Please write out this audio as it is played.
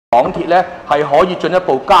港鐵咧係可以進一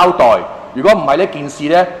步交代。如果唔係呢件事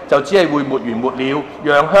咧，就只係會沒完沒了，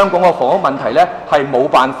讓香港嘅房屋問題咧係冇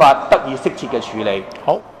辦法得以適切嘅處理。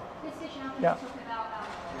好。Yeah.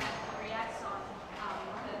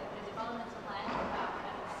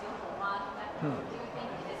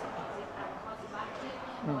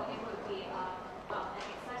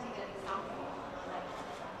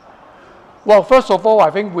 Well, first of all,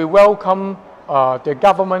 I think we welcome the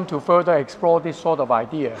government to further explore this sort of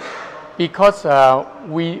idea because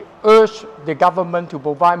we urge the government to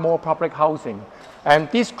provide more public housing, and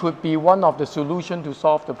this could be one of the solutions to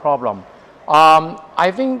solve the problem.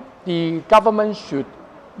 I think the government should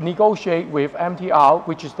negotiate with MTR,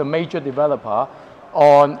 which is the major developer,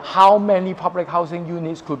 on how many public housing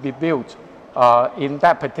units could be built in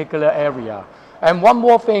that particular area. And one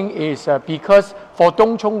more thing is because for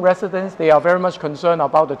Tung Chung residents, they are very much concerned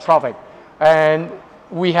about the traffic. And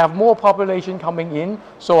we have more population coming in,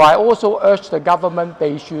 so I also urge the government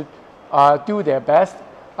they should do their best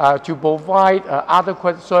to provide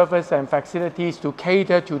adequate service and facilities to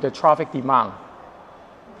cater to the traffic demand.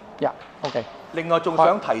 Yeah, okay. 另外仲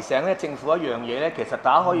想提醒咧，政府一樣嘢咧，其實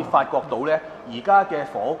大家可以發覺到咧，而家嘅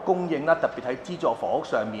房屋供應啦，特別喺資助房屋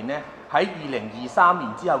上面咧，喺2023年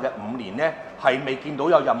之後嘅5年咧，係未見到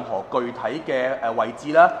有任何具體嘅位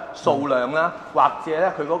置啦、數量啦，或者咧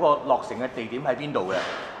佢嗰個落成嘅地點喺邊度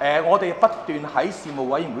嘅。我哋不斷喺事務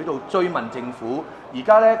委員會度追問政府，而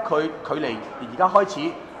家咧佢距離而家開始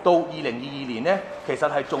到2022年咧，其實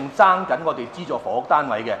係仲爭緊我哋資助房屋單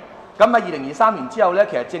位嘅。咁喺2023年之後咧，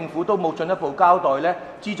其實政府都冇進一步交代咧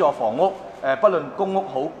資助房屋不論公屋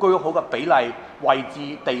好、居屋好嘅比例、位置、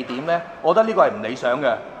地點咧，我覺得呢個係唔理想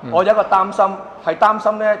嘅。我有一個擔心，係擔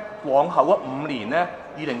心咧往後嗰5年咧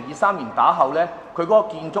，2023年打後咧，佢嗰個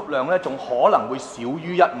建築量咧仲可能會少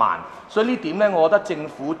於1萬，所以呢點咧，我覺得政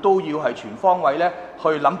府都要係全方位咧去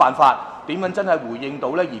諗辦法，點樣真係回應到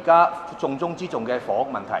咧而家重中之重嘅房屋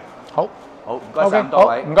問題。好。好，唔該晒咁多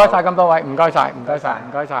位。唔該晒咁多位，唔該晒，唔該晒，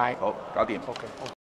唔該晒。好，搞掂。Okay.